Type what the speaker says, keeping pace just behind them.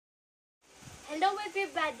Hello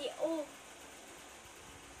everybody! Oh,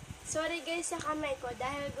 sorry guys sa kamay ko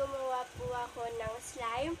dahil gumawa po ako ng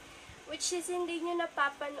slime which is hindi nyo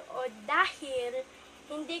napapanood dahil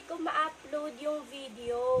hindi ko ma-upload yung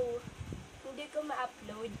video. Hindi ko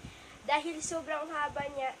ma-upload dahil sobrang haba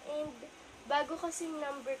niya and bago kasing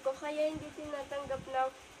number ko kaya hindi tinatanggap ng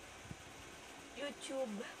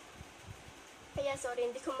YouTube. Kaya sorry,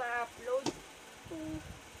 hindi ko ma-upload.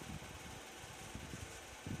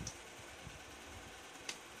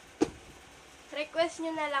 Request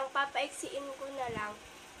nyo na lang, papaiksiin ko na lang.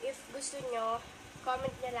 If gusto nyo,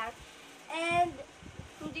 comment nyo lang. And,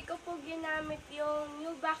 hindi ko po ginamit yung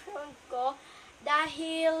new background ko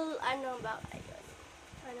dahil, ano ba, ayun,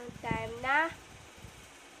 anong time na?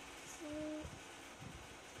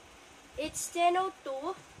 It's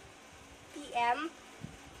 10:02 PM.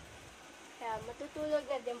 Kaya matutulog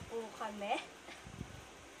na din po kami.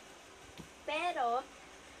 Pero,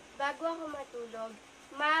 bago ako matulog,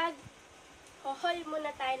 haul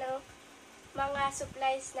muna tayo ng mga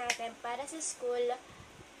supplies natin para sa school.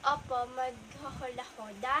 Opo, mag-haul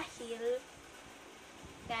ako dahil,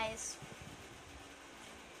 guys,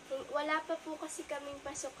 wala pa po kasi kaming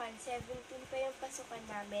pasukan. 17 pa yung pasukan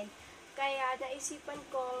namin. Kaya naisipan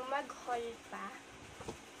kong mag-haul pa.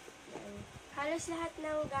 Halos lahat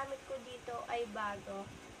ng gamit ko dito ay bago.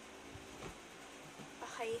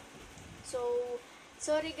 Okay. So,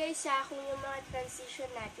 sorry guys kung yung mga transition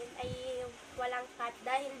natin ay walang cut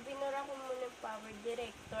dahil binura ko muna yung power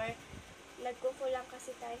director. Nagkukulang kasi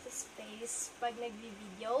tayo sa space pag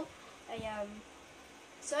nagbi-video. Ayan.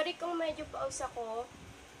 Sorry kung medyo pause ako.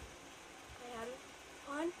 Ayan.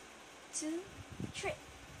 1, 2, 3.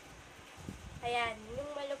 Ayan. Yung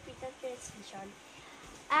malupit ang transition.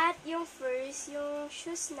 At yung first, yung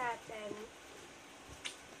shoes natin.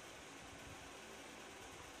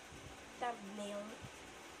 Thumbnail.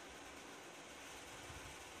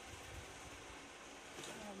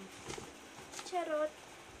 Charot.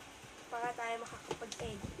 Baka tayo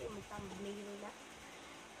makakapag-edit yung thumbnail na.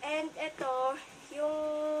 And ito,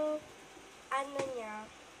 yung ano niya,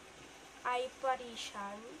 ay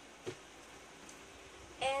Parisian.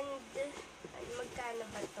 And, magkano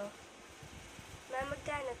ba to?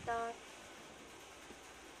 Magkano to?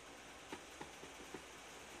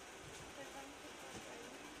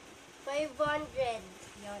 500.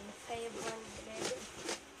 Yun, 500.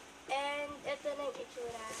 And, ito na yung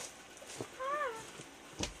itsura.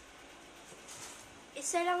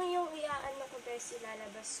 Isa lang yung iaano ko guys,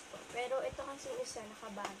 ilalabas ko. Pero ito kasi yung isa,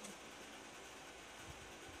 nakabago.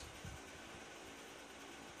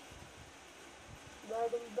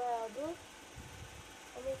 Bagong-bago.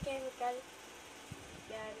 May chemical.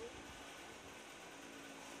 Yan.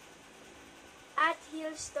 At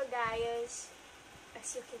heels to guys.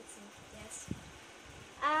 As you can see. Yes.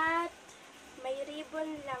 At may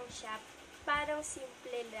ribbon lang siya. Parang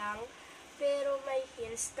simple lang. Pero may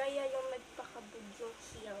heels. Kaya yung nagpakabog yung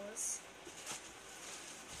heels.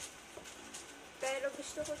 Pero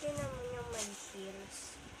gusto ko din naman yung may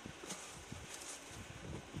heels.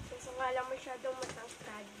 Kasi nga lang masyadong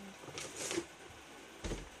matangkad.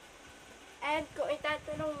 And kung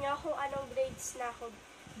itatanong niyo kung anong grades na ako,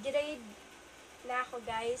 grade na ako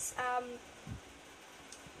guys,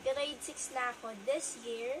 grade 6 na ako this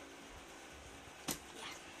year.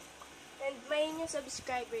 Yan. And may new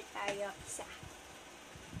subscriber tayo, isa.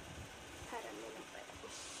 Parang na pala.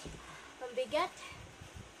 Ang bigat.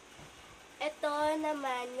 Ito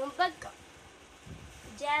naman yung bag ko.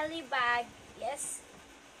 Jelly bag. Yes.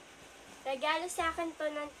 Regalo sa akin to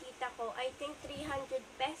ng tita ko. I think 300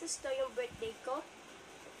 pesos to yung birthday ko.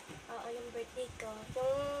 Oo, yung birthday ko.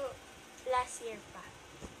 Yung last year pa.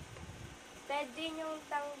 Pwede nyong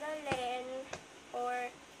tanggalin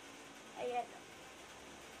or ayan.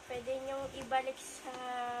 Pwede nyong ibalik sa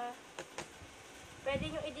pwede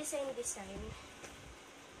nyong i-design.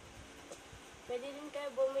 Pwede din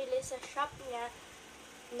kayo bumili sa shop niya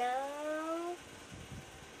ng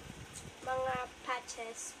mga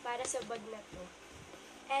patches para sa bag na to.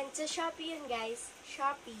 And sa Shopee yun guys.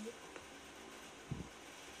 Shopee.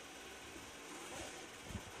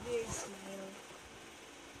 Weird smile.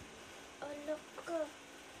 Oh, look ko.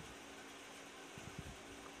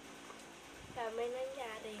 May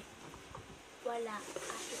nangyari. Wala.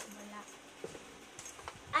 Kahit wala.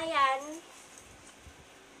 Ayan.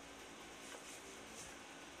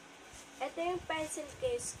 Ito yung pencil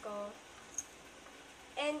case ko.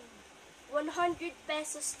 And 100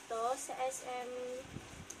 pesos to sa SM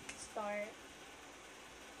store.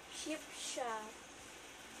 Ship siya.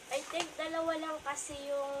 I think dalawa lang kasi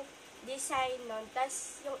yung design nun.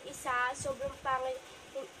 Tapos yung isa, sobrang pangit.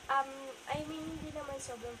 I mean, hindi naman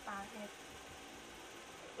sobrang pangit.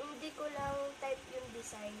 hindi ko lang type yung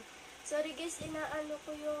design. Sorry guys, inaano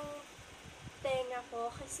ko yung tenga ko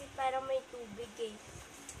kasi parang may tubig eh.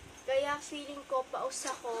 Kaya feeling ko paus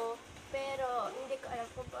ako, pero hindi ko alam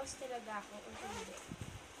kung paus talaga ako o hindi.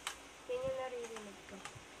 Yan yung naririnig ko.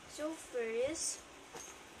 So first,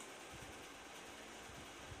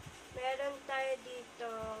 meron tayo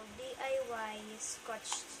dito DIY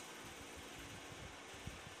scotch.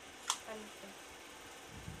 Ano to?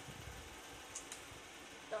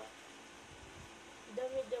 Ito.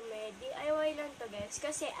 Dumi-dumi. DIY lang to guys.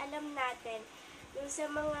 Kasi alam natin, yung sa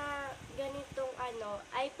mga ganitong ano,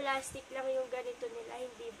 ay plastic lang yung ganito nila,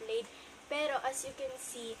 hindi blade. Pero as you can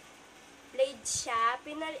see, blade siya.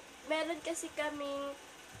 Meron kasi kaming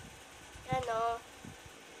ano,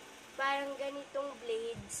 parang ganitong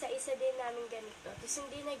blade sa isa din namin ganito. Tapos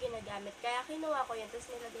hindi na ginagamit. Kaya kinuha ko yan. Tapos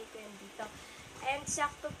nilagay ko yan dito. And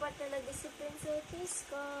sakto pa talaga si pencil case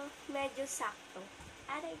ko. Medyo sakto.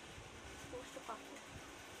 Aray, pusok ako.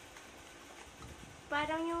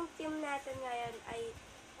 Parang yung team natin ngayon ay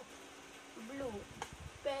blue.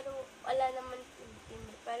 Pero wala naman yung team.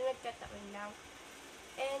 Parang nagkataon lang.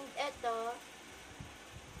 And eto,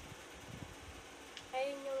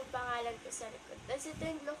 ayun yung pangalan ko sa likod. Tapos ito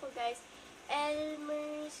yung glue ko guys.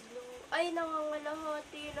 Elmer's glue. Ay,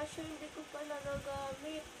 nangangalahati na siya. Hindi ko pa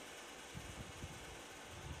nagagamit.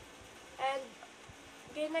 And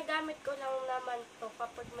ginagamit ko lang naman to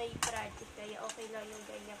kapag may project. Kaya okay lang yung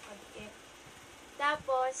ganyan kadikit.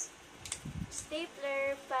 Tapos,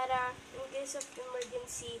 stapler para in case of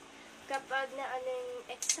emergency, kapag na ano yung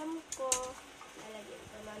exam ko, lalagyan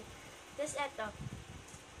ko nun. Tapos eto,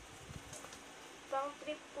 pang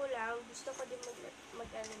trip ko lang, gusto ko din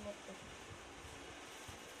mag-ano nito.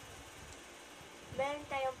 Meron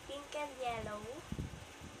tayong pink and yellow.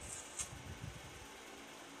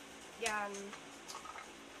 Yan.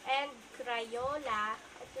 And Crayola.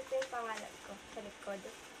 At ito yung pangalan ko sa likod.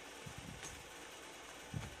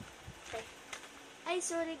 Okay. Ay,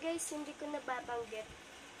 sorry guys, hindi ko nababanggit.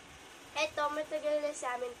 Eto, matagal na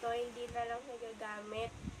sa amin to, hindi na lang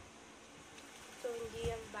nagagamit. So,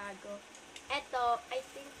 hindi yung bago. Eto, I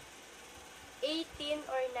think 18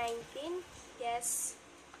 or 19. Yes.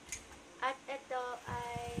 At ito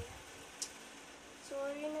ay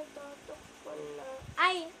sorry, natutok ko na.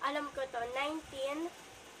 Ay, alam ko to. 19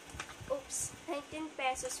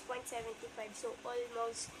 pesos, 0.75. So,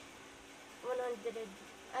 almost 100.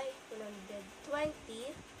 Ay,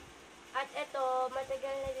 120. At ito,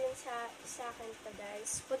 matagal na din sa akin to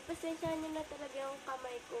guys. Pagpasensyahan nyo na talaga yung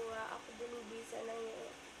kamay ko. Ako din bisa ng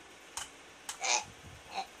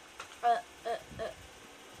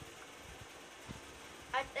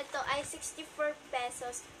At ito ay 64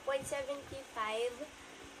 pesos, 0.75.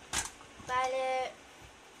 Bale,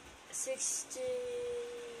 65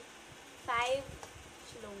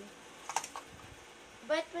 slow.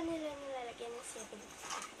 Ba't pa nila nilalagyan ng 75?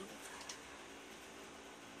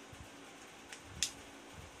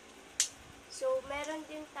 So, meron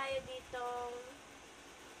din tayo ditong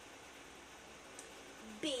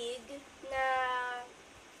big na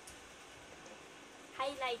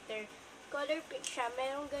highlighter. Color pink siya.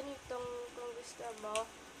 Merong ganitong kung gusto mo.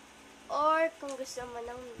 Or kung gusto mo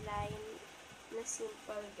ng line na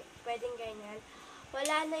simple. Pwedeng ganyan.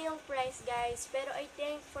 Wala na yung price guys. Pero I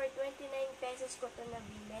think for 29 pesos ko ito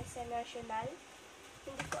nabili sa National.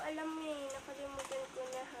 Hindi ko alam eh. Nakalimutan ko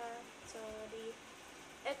na ha. Sorry.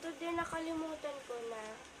 Ito din nakalimutan ko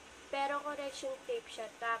na. Pero correction tape siya.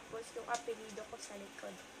 Tapos yung apelido ko sa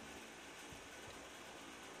likod.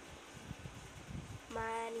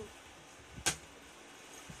 Money.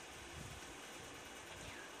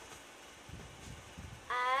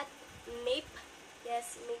 At MAPE.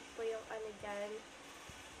 Yes, MAPE po yung ano dyan.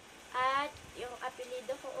 At yung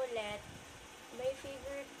apelido ko ulit. My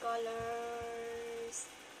favorite colors.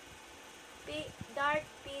 Dark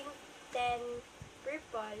pink, then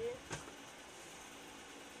purple.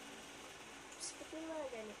 Gusto ko yung mga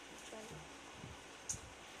ganito dyan.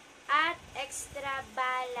 At extra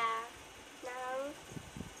bala ng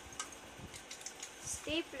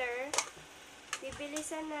stapler.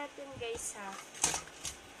 Bibilisan natin guys ha.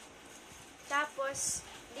 Tapos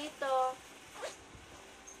dito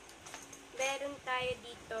meron tayo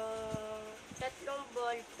dito 3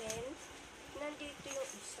 ball pen. Nandito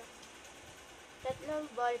yung isa.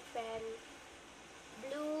 3 ball pen.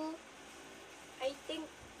 Blue, I think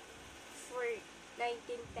for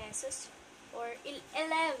 19 pesos or 11.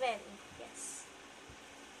 Yes.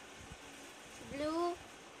 Blue,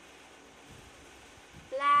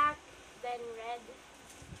 black, then red.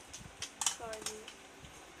 Sorry.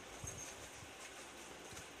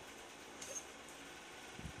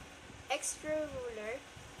 Extra ruler.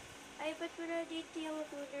 Ay, ba't wala dito yung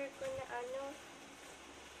ruler ko na ano?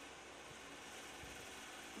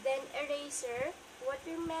 Then, eraser,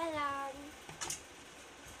 watermelon,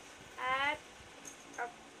 at, of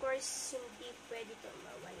course, hindi pwede ito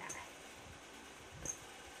mawala.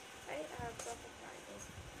 Ay, pa tayo.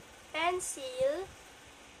 Pencil.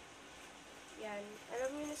 Yan. Alam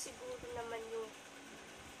niyo na siguro naman yung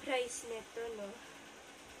price nito, no?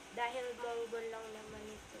 Dahil Mongol lang naman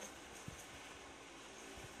ito.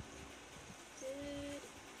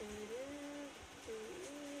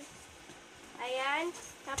 Ayan.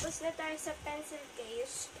 Tapos na tayo sa pencil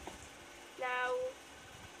case. Now,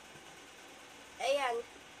 ayan.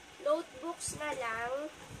 Notebooks na lang.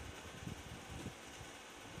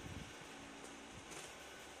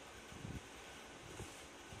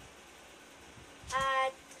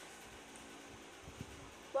 At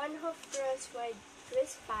 1/2 crossword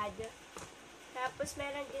twist pad. Tapos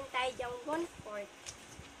meron din tayo diyang 1/4.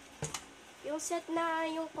 Yung set na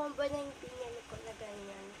yung combo na yung pinili ko na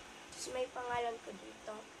ganyan. Tapos may pangalan ko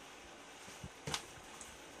dito.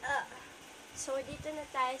 So, dito na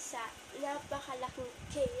tayo sa napakalaking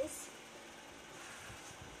case.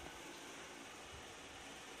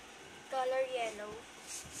 Color yellow.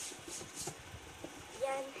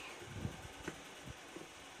 Yan.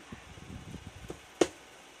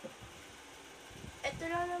 Ito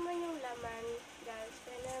lang naman yung laman, guys.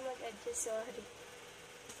 Kaya na mag-adjust, sorry.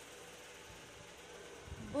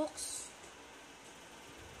 Books.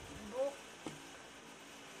 Book.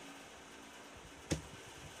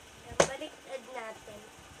 Yan, baliktad natin.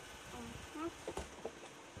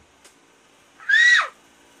 Ah!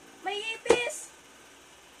 May ipis!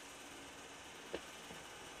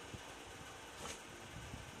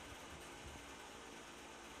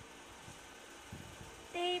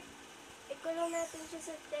 Tape. Ikulong natin siya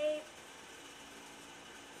sa tape.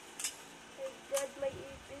 My God, may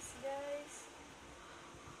ipis, guys.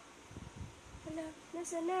 Hala,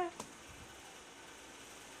 nasa na?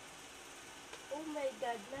 Oh my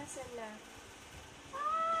God, nasa na?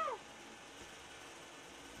 Ah!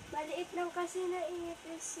 Maliit lang kasi na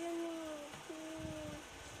ipis yun eh.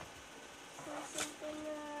 Sasan ko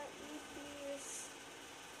na ipis.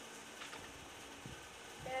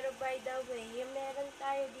 Pero by the way, meron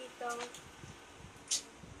tayo dito.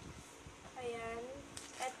 Ayan.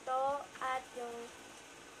 Ito at yung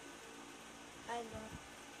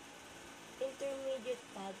intermediate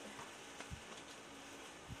pad.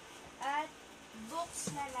 At books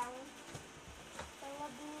na lang. Mga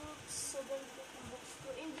books. Sobrang bigat ng books ko.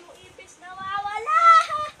 Hindi yung ipis nawawala!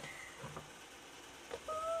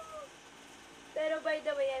 Pero by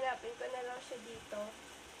the way, hanapin ko na lang siya dito.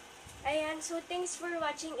 Ayan, so thanks for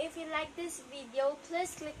watching. If you like this video,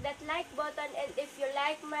 please click that like button. And if you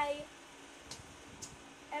like my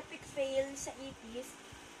epic fail sa ipis,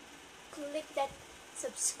 click that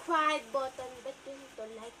subscribe button. Ba't yun ito?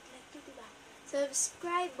 Like yun, diba?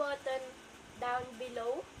 Subscribe button down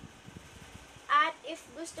below. At if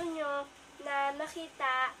gusto nyo na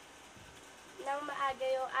makita ng maaga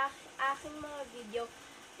yung aking mga video,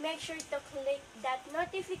 make sure to click that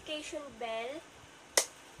notification bell.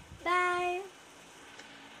 Bye!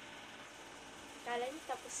 Kala niyo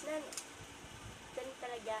tapos na, no? Ganun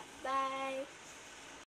talaga. Bye!